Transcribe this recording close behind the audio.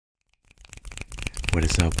What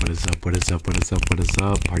is up? What is up? What is up? What is up? What is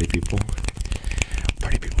up? Party people.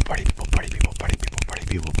 Party people, party people, party people, party people, party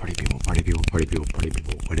people, party people, party people, party people, party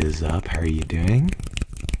people. What is up? How are you doing?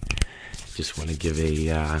 Just want to give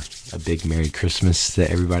a big Merry Christmas to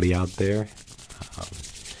everybody out there.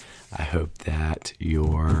 I hope that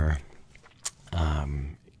your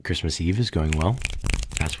Christmas Eve is going well.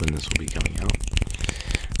 That's when this will be coming out.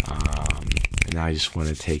 And I just want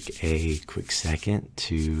to take a quick second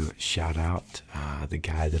to shout out the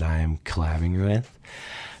guy that I am collabing with,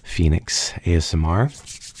 FENiX ASMR.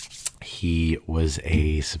 He was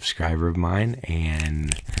a subscriber of mine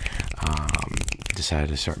and decided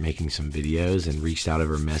to start making some videos and reached out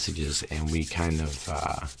over messages, and we kind of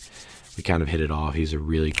hit it off. He's a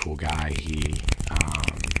really cool guy.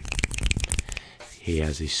 He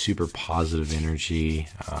has a super positive energy,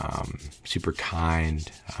 super kind,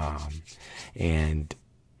 and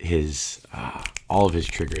his all of his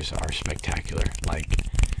triggers are spectacular. Like,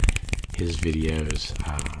 his videos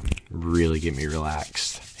really get me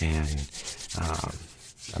relaxed. And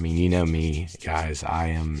I mean, you know me, guys.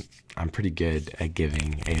 I'm pretty good at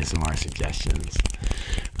giving ASMR suggestions,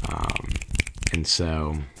 and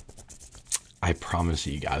so I promise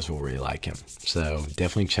that you guys will really like him. So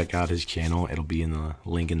definitely check out his channel. It'll be in the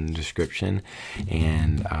link in the description,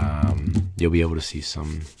 and you'll be able to see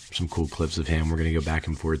some cool clips of him. We're gonna go back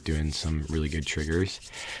and forth doing some really good triggers,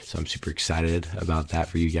 so I'm super excited about that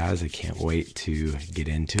for you guys. I can't wait to get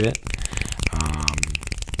into it.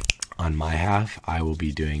 On my half, I will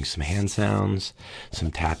be doing some hand sounds, some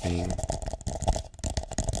tapping,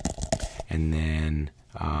 and then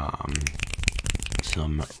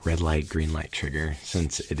some red light, green light trigger,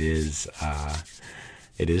 since it is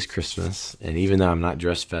Christmas. And even though I'm not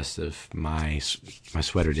dressed festive, my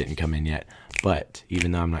sweater didn't come in yet, but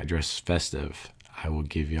even though I'm not dressed festive, I will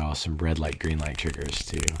give y'all some red light, green light triggers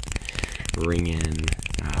to ring in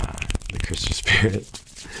the Christmas spirit.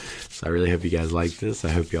 So I really hope you guys like this. I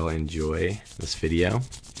hope y'all enjoy this video,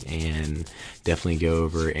 and definitely go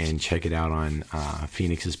over and check it out on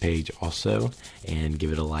FENiX's page also, and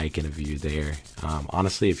give it a like and a view there.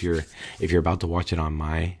 Honestly, if you're about to watch it on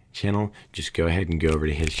my channel, just go ahead and go over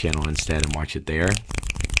to his channel instead and watch it there.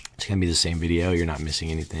 It's gonna be the same video. You're not missing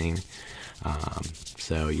anything.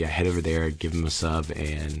 So yeah, head over there, give him a sub,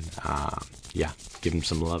 and yeah, give him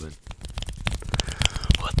some loving.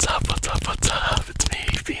 What's up? What's up? What's up? It's me,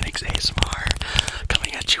 FENiX ASMR,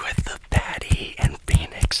 coming at you with the Patty and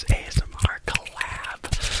FENiX ASMR collab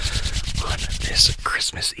on this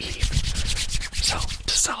Christmas Eve. So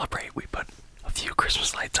to celebrate, we put a few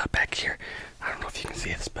Christmas lights up back here. I don't know if you can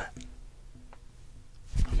see this, but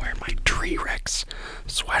I'm wearing my Tree Rex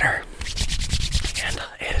sweater, and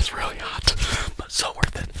it is really hot, but so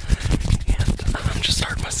worth it. And I'm just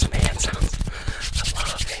starting with some hand sounds. I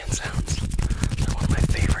love hand sounds. They're one of my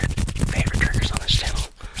favorite triggers on this channel.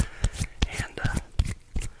 And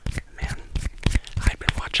man, I've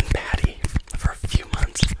been watching Patty for a few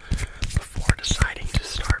months before deciding to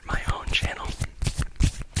start my own channel.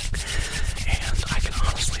 And I can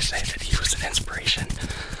honestly say that he was an inspiration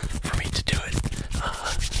for me to do it.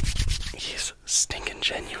 He's stinking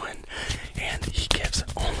genuine, and he gives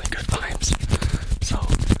only good vibes. So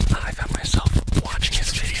I found myself watching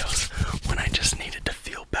his videos when I just needed to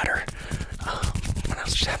feel better, when I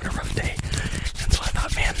was just having a rough day. And so I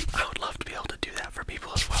thought, man, I would love to be able to do that for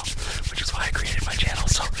people as well, which is why I created my channel.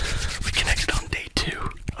 So we connected on day 2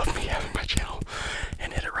 of me having my channel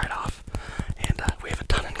and hit it right off. And we have a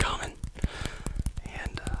ton in common.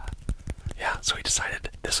 And yeah, so we decided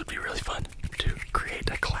this would be really fun to create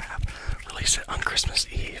a collab, release it on Christmas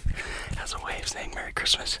Eve as a way of saying Merry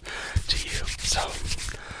Christmas to you. So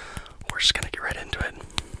we're just gonna get right into it.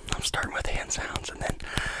 I'm starting with hand sounds, and then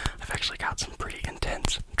I've actually got some pretty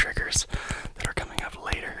intense triggers that are coming up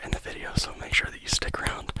later in the video, so make sure that you stick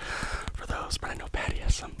around for those. But I know Patty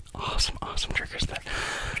has some awesome triggers that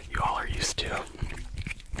you all are used to.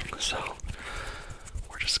 So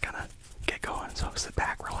we're just gonna get going. So sit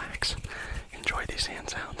back, relax, enjoy these hand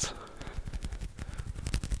sounds.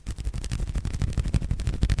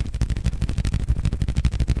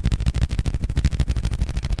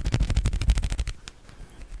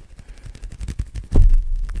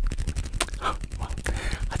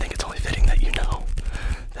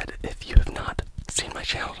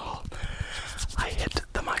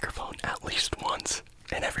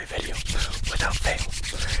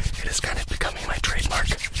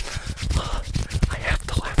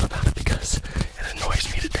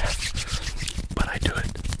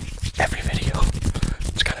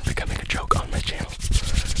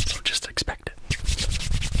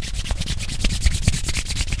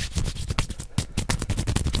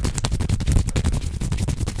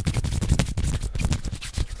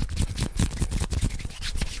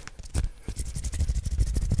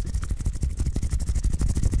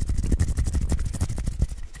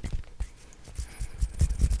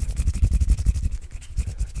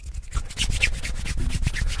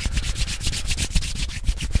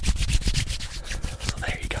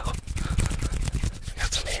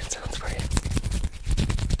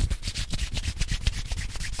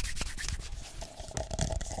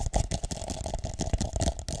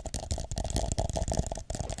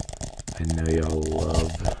 I know y'all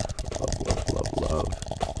love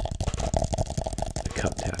the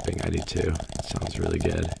cup tapping. I do too. It sounds really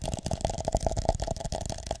good.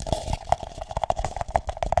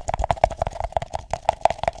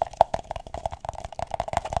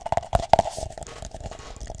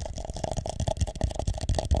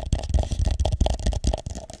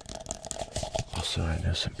 Also, I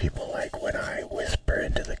know some people like when I whisper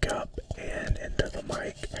into the cup and into the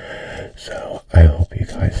mic, so I hope you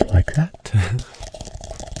guys like that.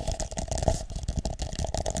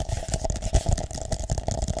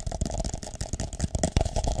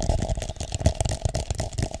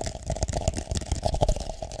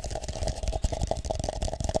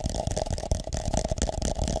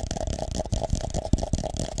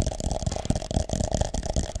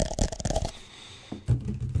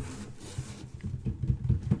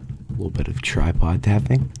 A little bit of tripod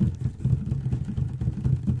tapping.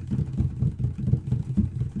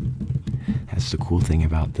 That's the cool thing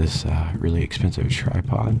about this really expensive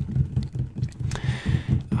tripod.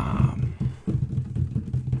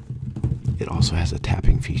 It also has a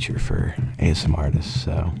tapping feature for ASMR artists,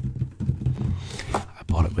 so I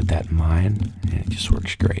bought it with that in mind, and it just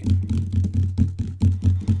works great.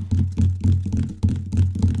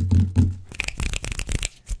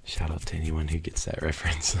 Shout out to anyone who gets that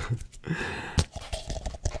reference.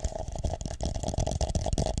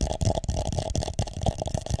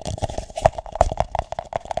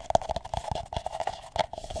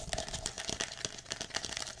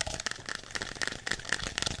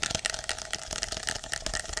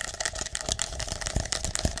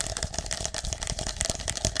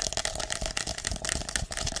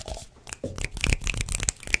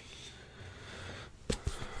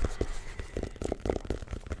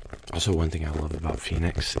 Also, one thing I love about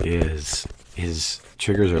FENiX is his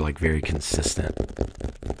triggers are like very consistent.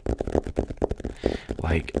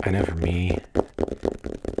 Like, I know for me,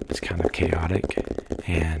 it's kind of chaotic,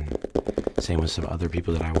 and same with some other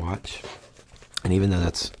people that I watch. And even though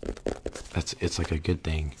it's like a good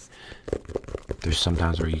thing, there's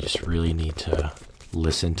sometimes where you just really need to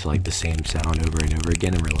listen to like the same sound over and over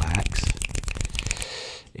again and relax.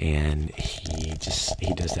 And he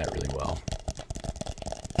does that really well,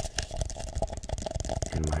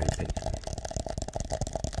 in my opinion.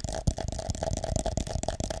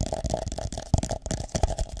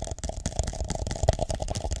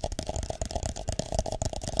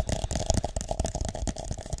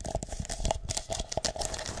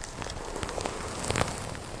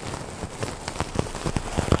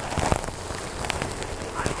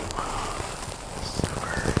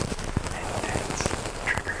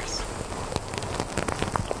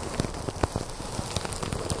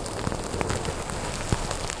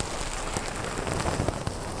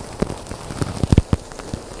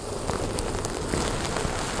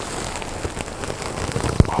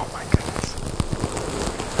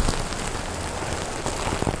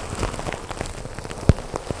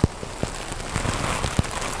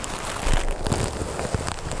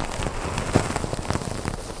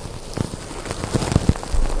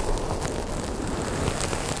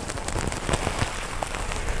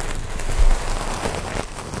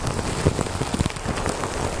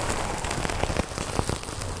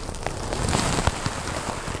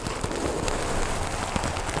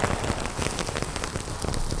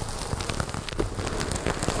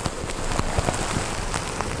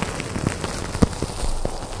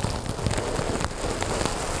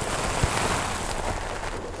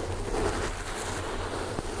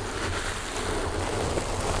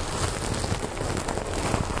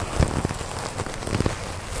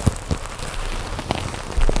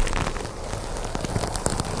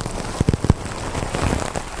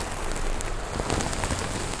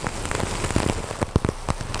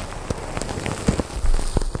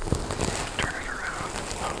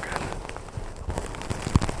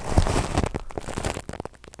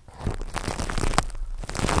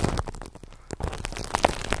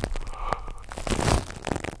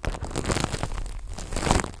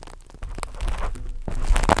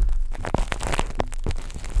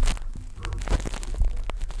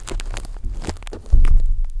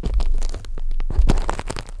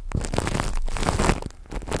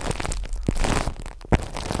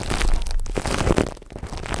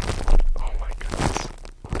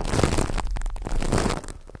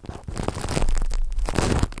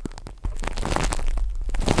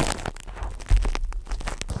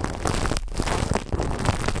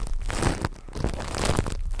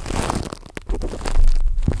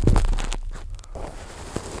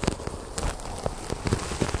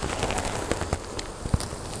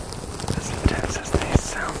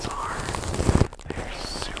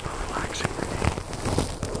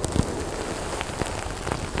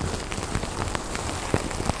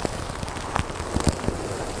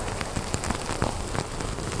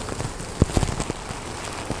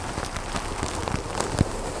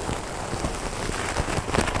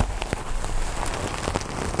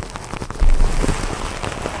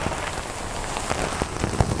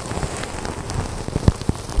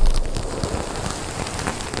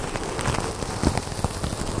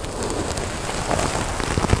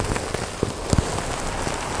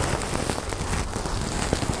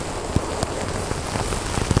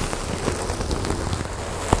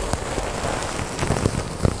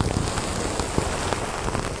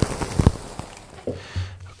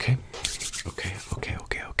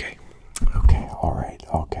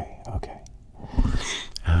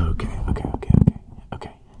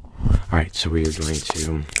 So we are going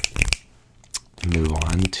to move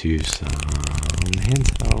on to some hand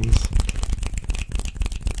sounds.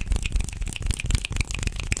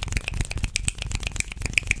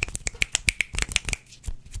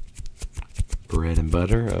 Bread and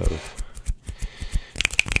butter of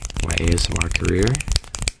my ASMR career,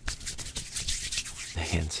 the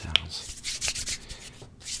hand sounds.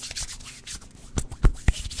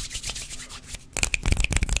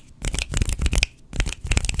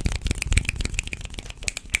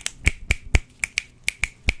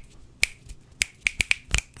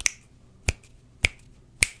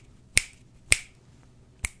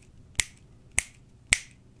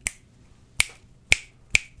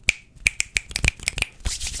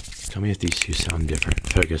 Tell me if these two sound different.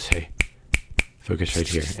 Focus, hey. Focus right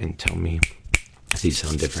here and tell me if these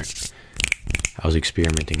sound different. I was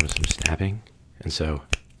experimenting with some snapping, and so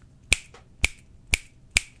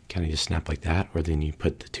kind of just snap like that, or then you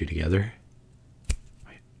put the two together.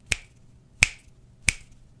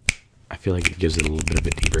 I feel like it gives it a little bit of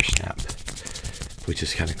a deeper snap, which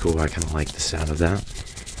is kind of cool. I kind of like the sound of that.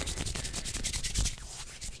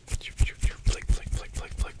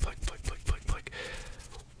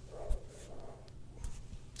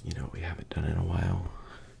 You know, we haven't done in a while.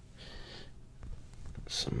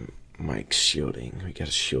 Some mic shielding. We gotta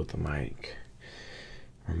shield the mic.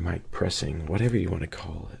 Or mic pressing. Whatever you want to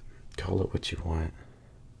call it. Call it what you want.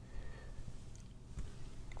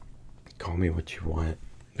 Call me what you want.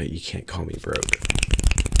 But you can't call me broke.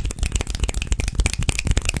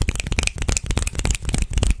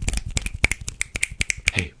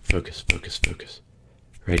 Hey, focus, focus, focus.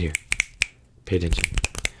 Right here. Pay attention.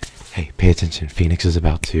 Hey, pay attention. FENiX is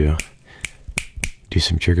about to do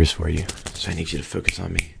some triggers for you. So I need you to focus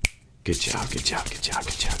on me. Good job, good job, good job,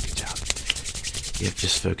 good job, good job. Yep,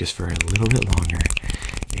 just focus for a little bit longer,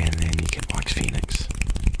 and then you can watch FENiX.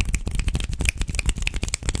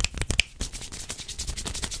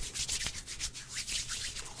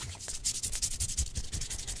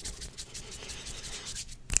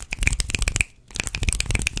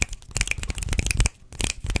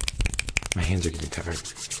 My hands are getting tired.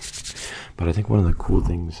 But I think one of the cool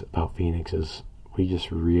things about FENiX is we just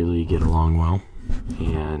really get along well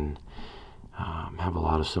and have a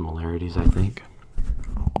lot of similarities, I think.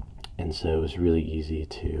 And so it was really easy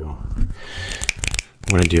to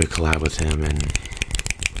want to do a collab with him, and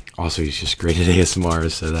also he's just great at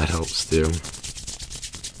ASMR, so that helps too.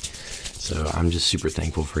 So I'm just super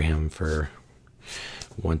thankful for him for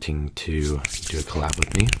wanting to do a collab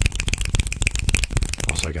with me.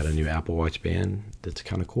 Also, I got a new Apple Watch band that's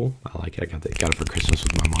kind of cool. I like it. I got it for Christmas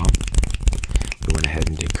with my mom. We went ahead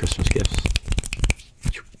and did Christmas gifts.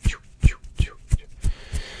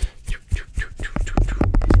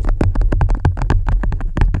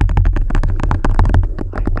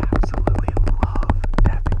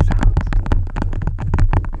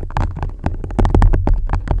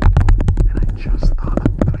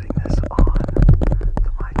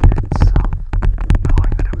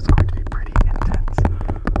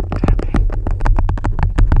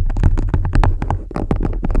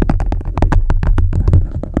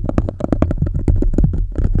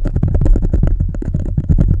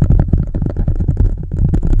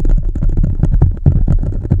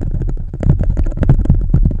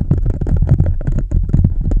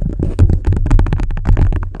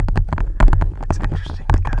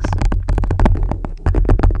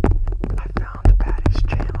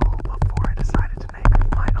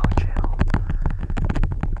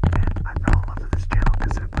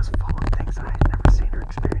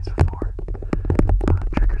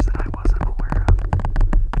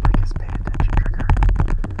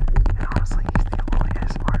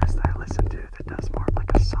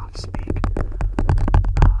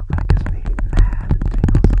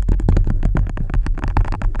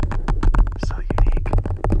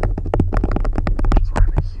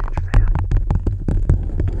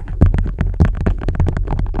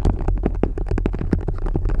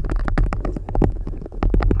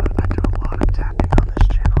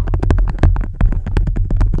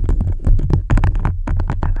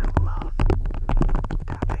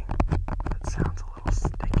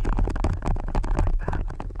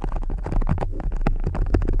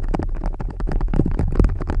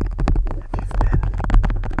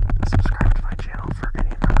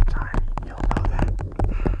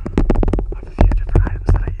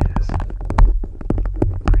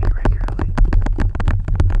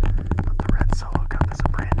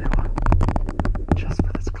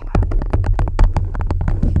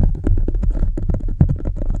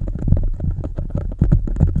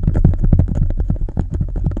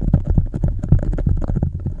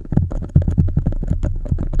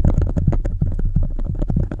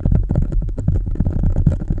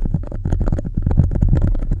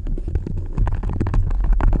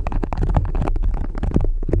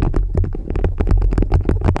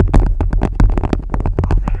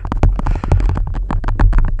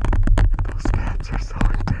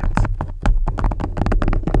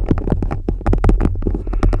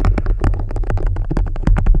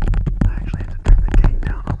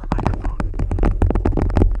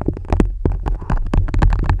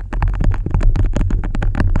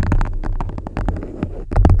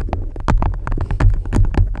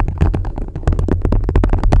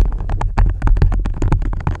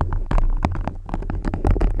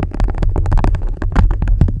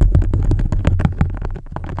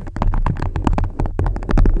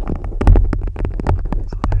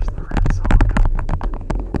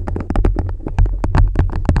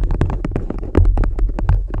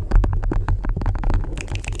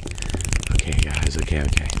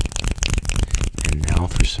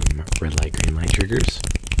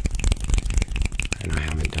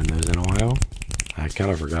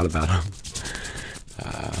 kind of forgot about them.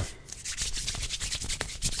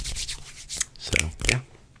 So, yeah.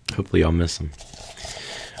 Hopefully y'all miss them.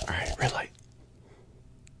 Alright, red light.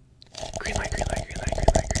 Green light, green light, green light, green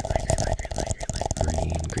light, green light, green light, green light, green light, green,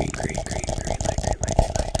 green, green, green, green light, green light,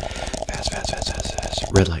 green light. Fast, fast, fast, fast, fast.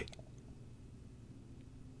 Red light.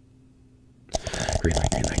 Green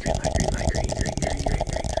light, green light, green light, green light, green, green, green, green, green,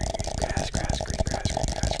 green, grass, grass, green grass, green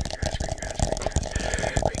grass, green grass, green grass, green grass,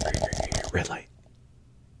 green, green, green, green, red light.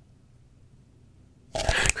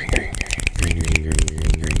 Green, green, green, green, green, green,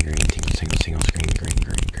 green, green, green, tingles, tingles, tingles, green, green,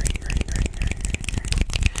 green, green, green, green, green.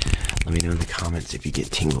 Let me know in the comments if you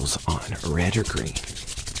get tingles on red or green.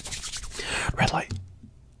 Red light.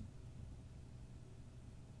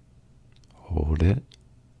 Hold it.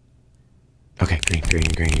 Okay, green, green,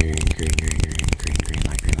 green, green, green, green, green, green, green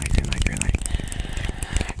light, green light, green light, green light.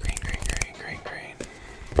 Green, green, green, green, green.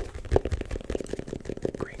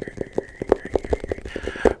 Green, green, green, green, green, green, green.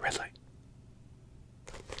 Red light.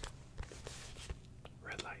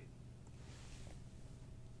 Red light.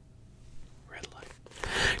 Red light.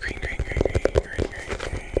 Green, green, green, green, green, green,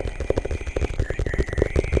 green, green, green, green,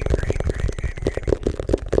 green, green, green,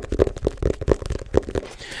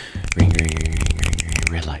 green,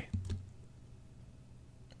 green, red light.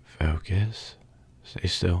 Focus. Stay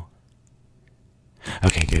still.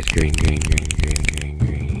 Okay, good. Green, green, green, green, green,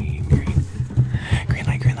 green, green. Green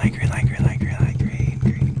light, green light, green light, green light, green light, green,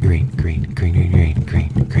 green, green, green, green, green, green,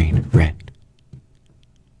 green, green, red.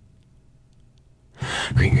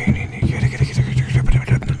 Green, green, green, green, green, red. Green,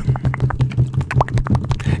 green, green.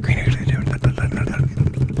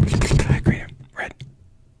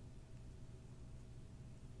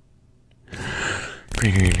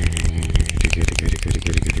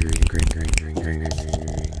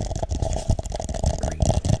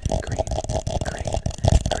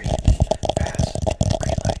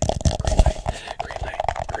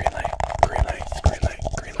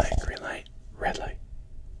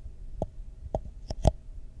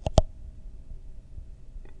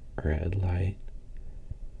 Red light.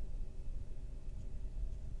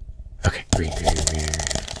 Okay, green, green, green.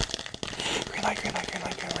 Green light, green light, green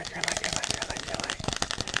light, green light, green light, green light, green light, green light.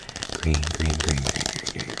 Green, green, green, green,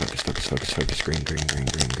 green, green. Focus, focus, focus, focus. Green, green, green,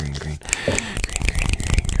 green, green, green. Green, green, green,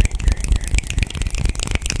 green, green, green, green.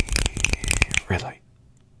 Red light.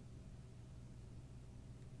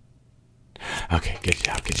 Okay, good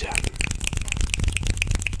job, good job.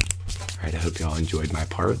 Alright, I hope y'all enjoyed my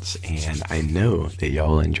parts, and I know that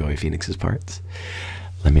y'all enjoy FENiX's parts.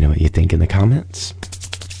 Let me know what you think in the comments.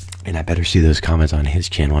 And I better see those comments on his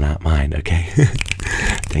channel, not mine, okay?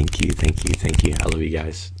 Thank you, thank you, thank you. I love you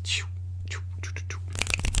guys.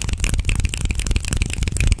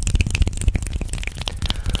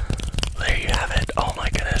 There you have it. Oh my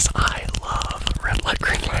goodness, I love red light,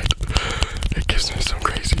 green light. It gives me some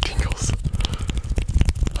crazy tingles.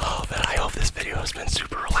 Oh, man, I hope this video has been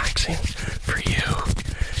super relaxing for you.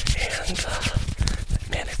 And,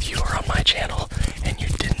 man, if you are on my channel and you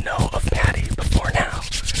didn't know of Patty before now,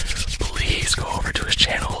 please go over to his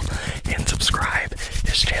channel and subscribe.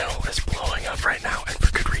 His channel is blowing up right now, and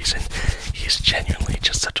for good reason. He's genuinely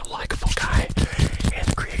just such a likable guy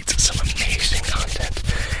and creates some amazing content.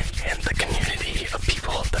 And the community of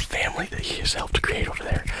people, the family that he has helped create over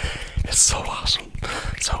there is so awesome.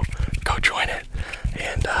 So go join it.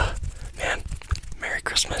 And, man, Merry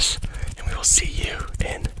Christmas, and we will see you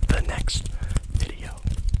in the next